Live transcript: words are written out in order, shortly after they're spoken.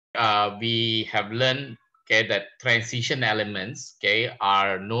we have learned, okay, that transition elements, okay,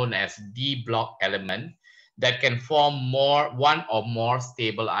 are known as d block element that can form one or more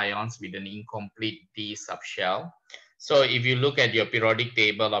stable ions with an incomplete d subshell. So if you look at your periodic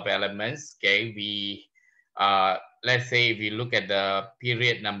table of elements, okay, let's say if you look at the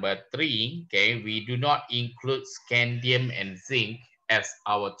period number 3, okay, we do not include scandium and zinc as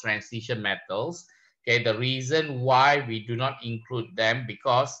our transition metals. Okay, the reason why we do not include them,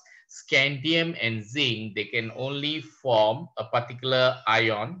 because scandium and zinc, they can only form a particular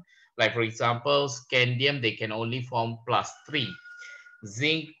ion. Like for example, scandium, they can only form +3.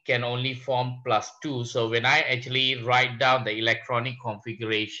 Zinc can only form +2. So when I actually write down the electronic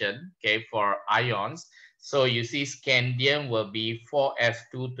configuration, okay, for ions, so you see scandium will be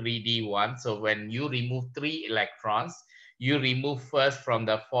 4s2 3d1. So when you remove 3 electrons, you remove first from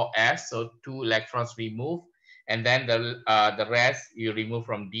the 4s, so 2 electrons remove, and then the rest you remove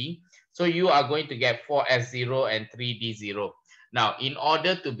from d. So you are going to get 4s0 and 3d0. Now, in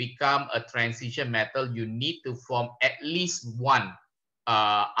order to become a transition metal, you need to form at least one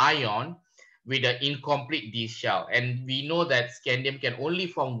ion with an incomplete d shell, and we know that scandium can only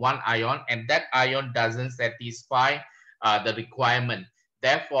form one ion, and that ion doesn't satisfy the requirement.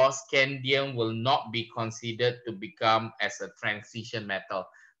 Therefore, scandium will not be considered to become as a transition metal.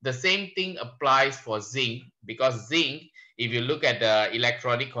 The same thing applies for zinc, because zinc, if you look at the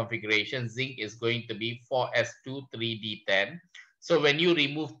electronic configuration, zinc is going to be 4s2 3d10. So when you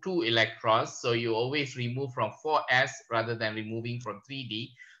remove 2 electrons, so you always remove from 4s rather than removing from 3d.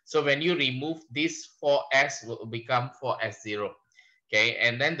 So when you remove this 4s will become 4s0. Okay,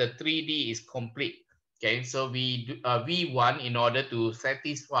 and then the 3d is complete. Okay, so we do V1, in order to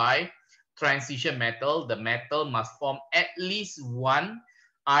satisfy transition metal, the metal must form at least one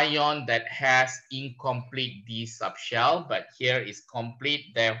ion that has incomplete d subshell, but here is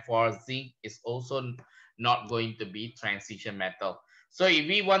complete. Therefore, zinc is also not going to be transition metal. So if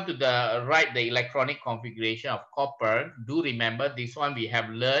we want to write the electronic configuration of copper, do remember this one we have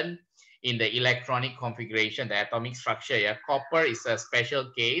learned in the electronic configuration, the atomic structure. Yeah, copper is a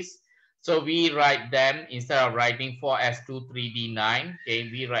special case. So we write them, instead of writing 4s2 3d9, okay,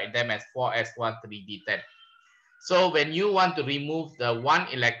 we write them as 4s1 3d10. So when you want to remove the one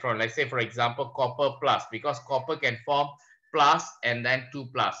electron, let's say for example copper plus, because copper can form plus and then 2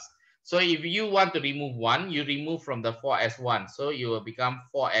 plus. So if you want to remove one, you remove from the 4s1. So you will become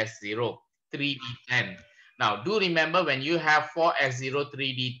 4s0 3d10. Now do remember, when you have 4s0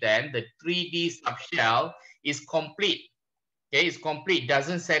 3d10, the 3d subshell is complete. Okay, it's complete,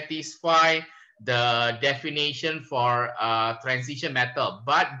 doesn't satisfy the definition for transition metal.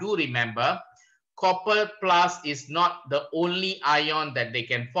 But do remember, copper plus is not the only ion that they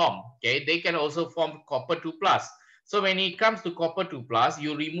can form. Okay, they can also form copper 2 plus. So when it comes to copper 2 plus,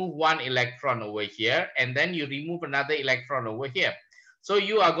 you remove one electron over here, and then you remove another electron over here. So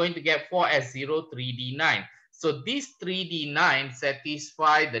you are going to get 4s0 3d9. So this 3d9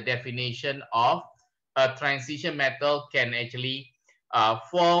 satisfy the definition of a transition metal can actually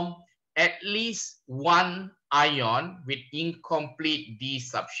form at least one ion with incomplete d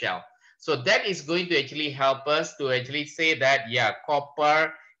subshell. So that is going to actually help us to actually say that, yeah,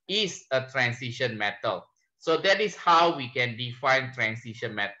 copper is a transition metal. So that is how we can define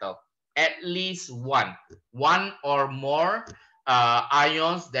transition metal. At least one or more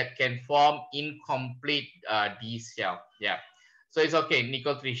ions that can form incomplete D shell. Yeah. So it's okay,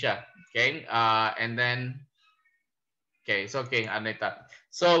 Nicole Trisha. Okay. And then, okay, it's okay, Anita.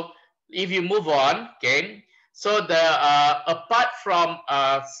 So if you move on, okay, so the apart from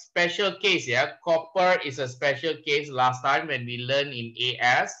a special case, yeah, copper is a special case. Last time when we learned in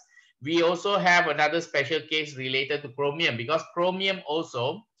AS, we also have another special case related to chromium, because chromium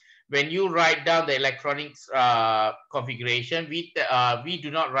also, when you write down the electronics configuration, we do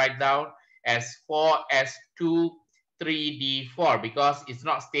not write down as 4s2 3d4, because it's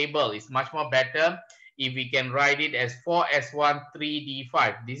not stable. It's much more better if we can write it as 4s1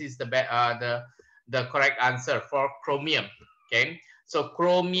 3d5. This is the correct answer for chromium. Okay, so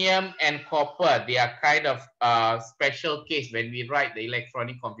chromium and copper, they are kind of special case when we write the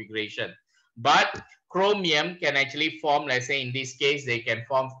electronic configuration. But chromium can actually form, let's say in this case, they can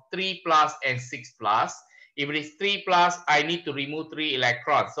form 3 plus and 6 plus. If it is 3 plus, I need to remove 3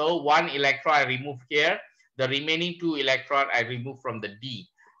 electrons. So one electron I remove here, the remaining 2 electron I remove from the D.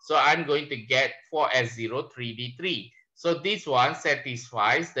 So I'm going to get 4s0 3d3. So this one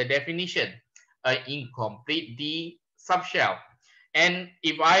satisfies the definition, an incomplete D subshell. And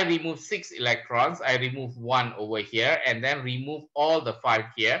if I remove 6 electrons, I remove 1 over here and then remove all the 5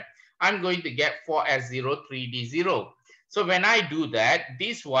 here, I'm going to get 4s0 3d0. So when I do that,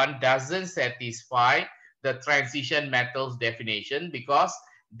 this one doesn't satisfy the transition metals definition because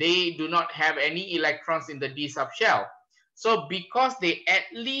they do not have any electrons in the D subshell. So because they at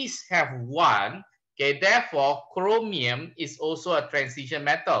least have one, okay, therefore chromium is also a transition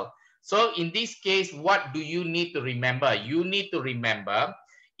metal. So in this case, what do you need to remember? You need to remember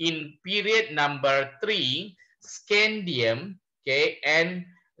in period number 3, scandium, okay, and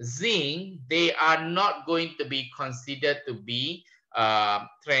zinc, they are not going to be considered to be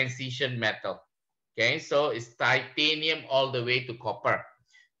transition metal. Okay, so it's titanium all the way to copper.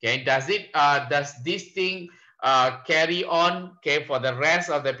 Okay, does this thing carry on, okay, for the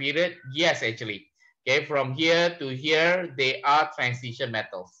rest of the period? Yes, actually. Okay, from here to here, they are transition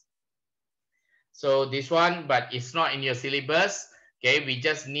metals. So this one, but it's not in your syllabus. Okay, we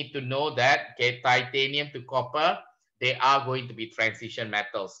just need to know that, okay, titanium to copper, they are going to be transition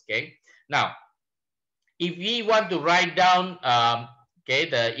metals. Okay, now if we want to write down okay,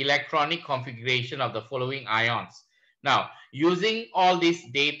 the electronic configuration of the following ions. Now using all this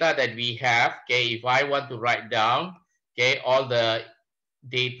data that we have, okay, if I want to write down, okay, all the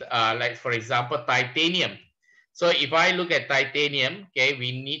data, like for example titanium. So if I look at titanium, okay,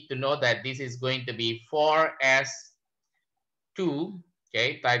 we need to know that this is going to be 4s2,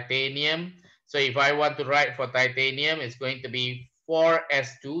 okay, titanium. So if I want to write for titanium, it's going to be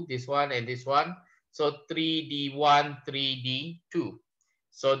 4s2, this one and this one. So 3d1, 3d2.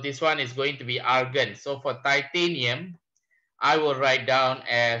 So this one is going to be argon. So for titanium, I will write down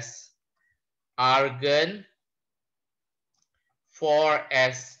as argon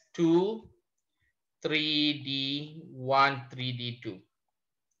 4s2, 3d1, 3d2.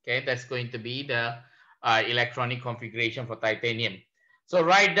 Okay, that's going to be the electronic configuration for titanium. So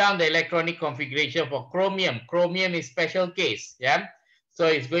write down the electronic configuration for chromium. Chromium is special case, yeah. So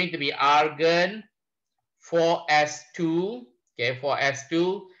it's going to be argon 4s2, okay,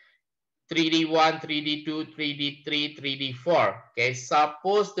 4s2, 3d1, 3d2, 3d3, 3d4. Okay,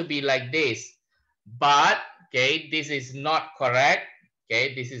 supposed to be like this, but okay, this is not correct.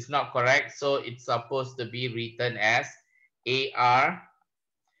 Okay, this is not correct. So it's supposed to be written as AR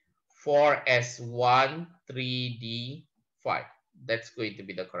 4s1, 3d5. That's going to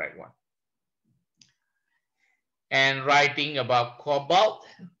be the correct one. And writing about cobalt.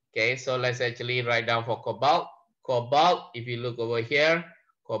 Okay, so let's actually write down for cobalt. Cobalt, if you look over here,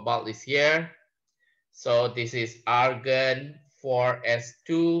 cobalt is here. So this is argon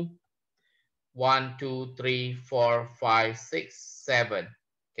 4s2, 1, 2, 3, 4, 5, 6, 7.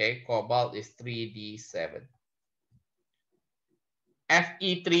 Okay, cobalt is 3d7.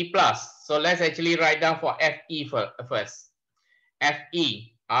 Fe3 plus. So let's actually write down for Fe first.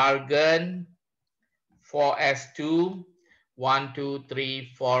 Fe, argon 4s2, 1, 2, 3,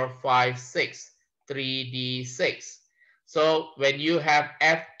 4, 5, 6, 3d6. So when you have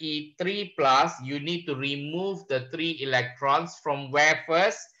Fe3 plus, you need to remove the 3 electrons from where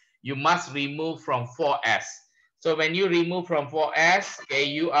first? You must remove from 4s. So when you remove from 4s, okay,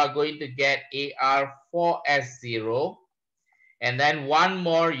 you are going to get Ar4s0. And then one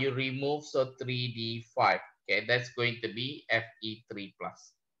more you remove, so 3d5. Okay, that's going to be Fe3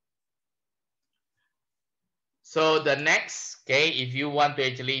 plus. So the next, okay, if you want to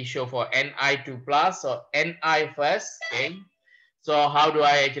actually show for Ni2 plus, so Ni first, okay. So how do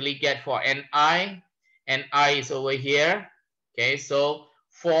I actually get for Ni? Ni is over here, okay. So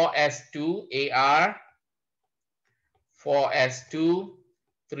 4s2 Ar, 4s2,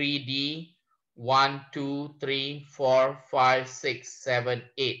 3d, 1, 2, 3, 4, 5, 6, 7,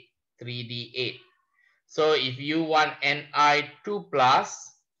 8, 3d8. So if you want Ni2 plus,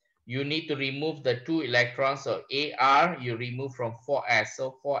 you need to remove the 2 electrons. So Ar, you remove from 4s.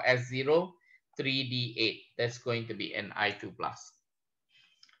 So 4s0, 3d8. That's going to be Ni2 plus.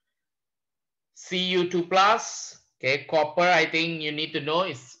 Cu2 plus, okay, copper, I think you need to know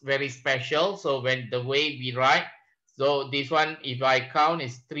is very special. So when the way we write, so this one, if I count,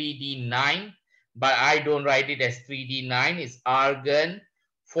 is 3d9, but I don't write it as 3d9. It's argon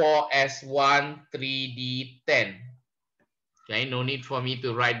 4s1, 3d10. Okay, no need for me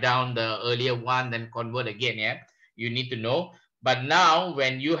to write down the earlier one, then convert again, yeah? You need to know. But now,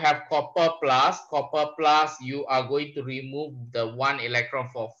 when you have copper plus, you are going to remove the 1 electron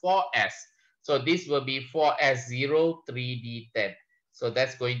for 4s. So this will be 4s0, 3d10. So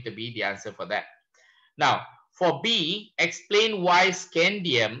that's going to be the answer for that. Now, for B, explain why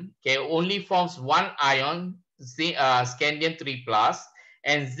scandium, okay, only forms 1 ion, scandium 3 plus,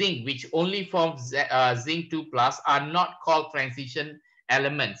 and zinc, which only forms zinc 2 plus, are not called transition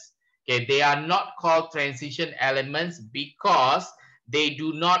elements. Okay, they are not called transition elements because they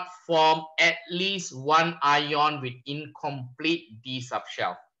do not form at least one ion with incomplete d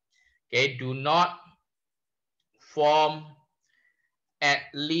subshell. Okay, do not form at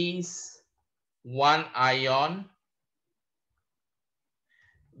least one ion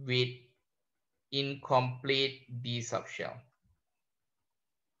with incomplete d subshell.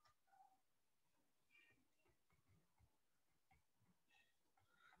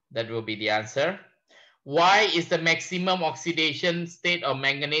 That will be the answer. Why is the maximum oxidation state of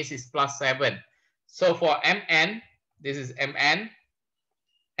manganese is +7? So for Mn, this is Mn.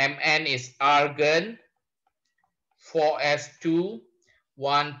 Mn is argon 4s2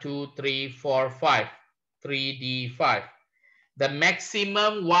 1 2 3 4 5 3d5. The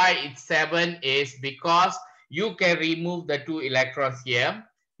maximum why it's 7 is because you can remove the 2 electrons here.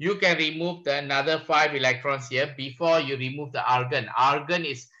 You can remove the another 5 electrons here before you remove the argon. Argon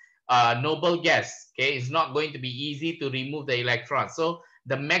is a noble gas. Okay, it's not going to be easy to remove the electrons. So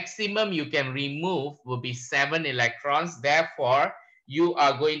the maximum you can remove will be 7 electrons. Therefore, you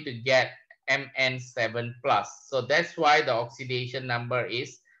are going to get Mn7 plus. So that's why the oxidation number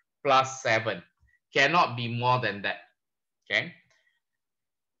is +7. Cannot be more than that. Okay.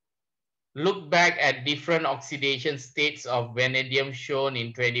 Look back at different oxidation states of vanadium shown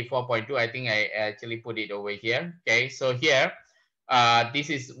in 24.2. I think I actually put it over here. Okay, so here, this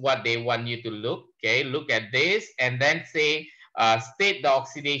is what they want you to look. Okay, look at this and then say, state the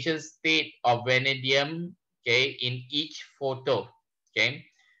oxidation state of vanadium. Okay, in each photo. Okay,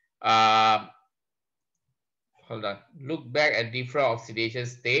 hold on. Look back at different oxidation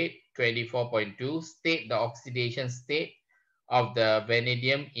state. 24.2. State the oxidation state of the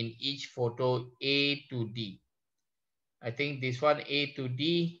vanadium in each photo A to D. I think this one A to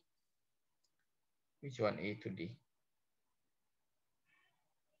D. Which one A to D?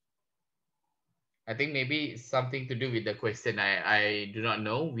 I think maybe something to do with the question. I do not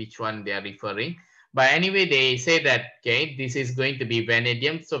know which one they are referring. But anyway, they say that, okay, this is going to be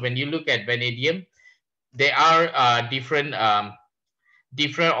vanadium. So when you look at vanadium, there are different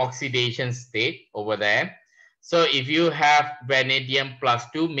oxidation state over there. So if you have vanadium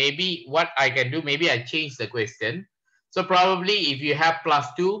 +2, maybe what I can do, maybe I change the question. So probably if you have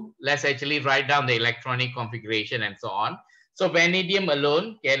 +2, let's actually write down the electronic configuration and so on. So vanadium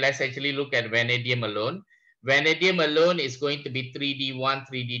alone, okay, let's actually look at vanadium alone. Vanadium alone is going to be 3d1,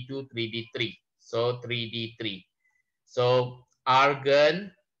 3d2, 3d3. So 3d3. So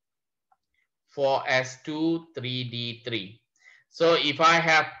argon 4s2, 3d3. So if I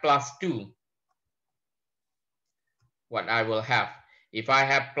have +2, what I will have? If I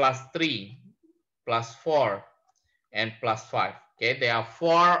have +3, +4, and +5, okay, there are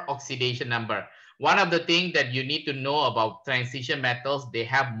 4 oxidation number. One of the things that you need to know about transition metals, they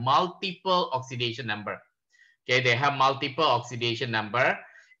have multiple oxidation number. Okay, they have multiple oxidation number.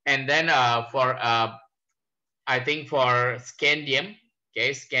 And then for I think for scandium,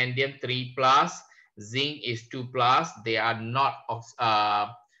 okay, scandium 3+, zinc is 2+. They are not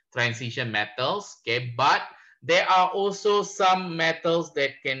transition metals, okay, but there are also some metals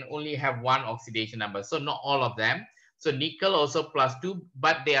that can only have 1 oxidation number. So not all of them. So nickel also +2,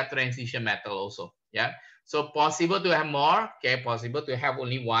 but they are transition metal also. Yeah. So possible to have more, okay, possible to have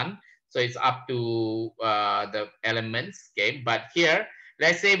only 1. So it's up to the elements, okay. But here,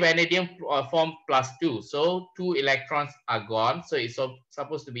 let's say vanadium form +2. So 2 electrons are gone. So it's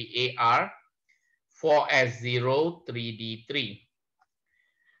supposed to be AR 4s0 3d3.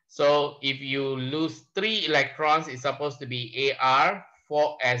 So if you lose 3 electrons, it's supposed to be AR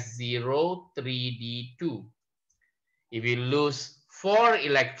 4s0 3d2. If you lose 4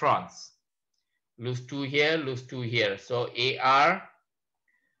 electrons, lose 2 here, lose 2 here. So AR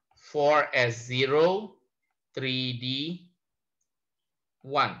 4s0 3d1.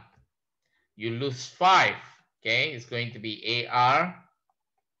 You lose 5, okay, it's going to be AR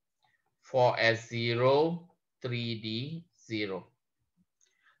 4s0 3d0.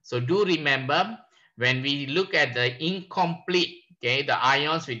 So do remember, when we look at the incomplete, okay, the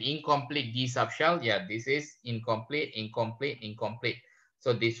ions with incomplete d subshell, yeah, this is incomplete, incomplete, incomplete.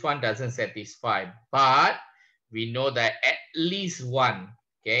 So this one doesn't satisfy, but we know that at least one,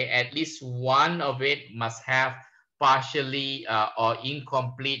 okay, at least one of it must have partially or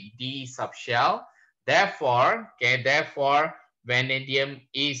incomplete d subshell. Therefore, okay, therefore vanadium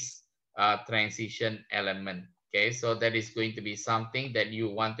is a transition element. Okay, so that is going to be something that you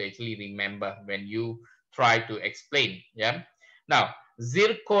want to actually remember when you try to explain. Yeah. Now,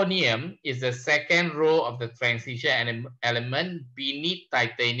 zirconium is the second row of the transition element beneath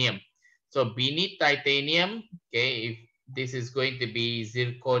titanium. So beneath titanium, okay, if this is going to be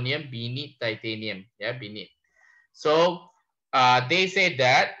zirconium beneath titanium, yeah, beneath. So they say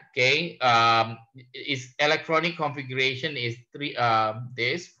that, okay, its electronic configuration is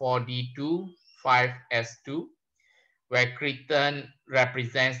this 4D2 5S2, where krypton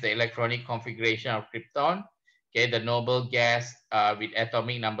represents the electronic configuration of krypton, okay, the noble gas with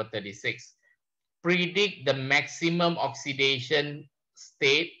atomic number 36. Predict the maximum oxidation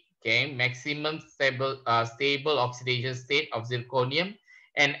state, okay, maximum stable oxidation state of zirconium,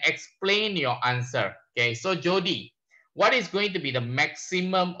 and explain your answer. Okay, so Jody, what is going to be the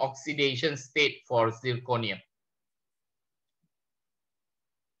maximum oxidation state for zirconium?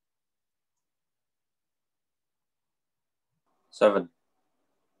 Seven.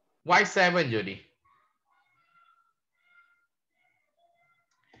 Why 7, Jody?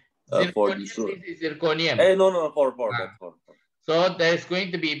 For the Zirconium, sure. this is zirconium. No, four. That's four. So there's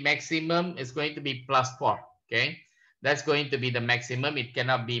going to be maximum is going to be +4. Okay, that's going to be the maximum. It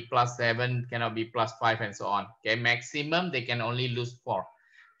cannot be +7, cannot be +5, and so on. Okay, maximum they can only lose 4.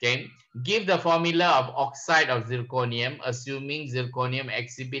 Okay, give the formula of oxide of zirconium, assuming zirconium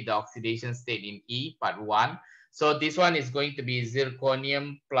exhibit the oxidation state in E, part 1. So this one is going to be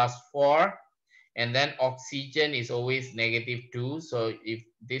zirconium +4, and then oxygen is always -2. So if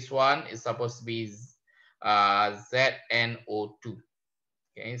this one is supposed to be ZnO2.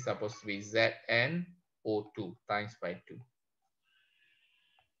 Okay, it's supposed to be ZnO2 times by 2.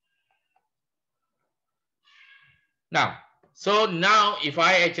 Now, so now if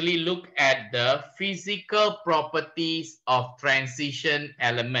I actually look at the physical properties of transition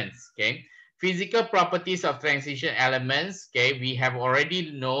elements, okay, physical properties of transition elements, okay, we have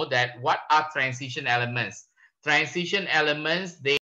already know that what are transition elements. Transition elements, they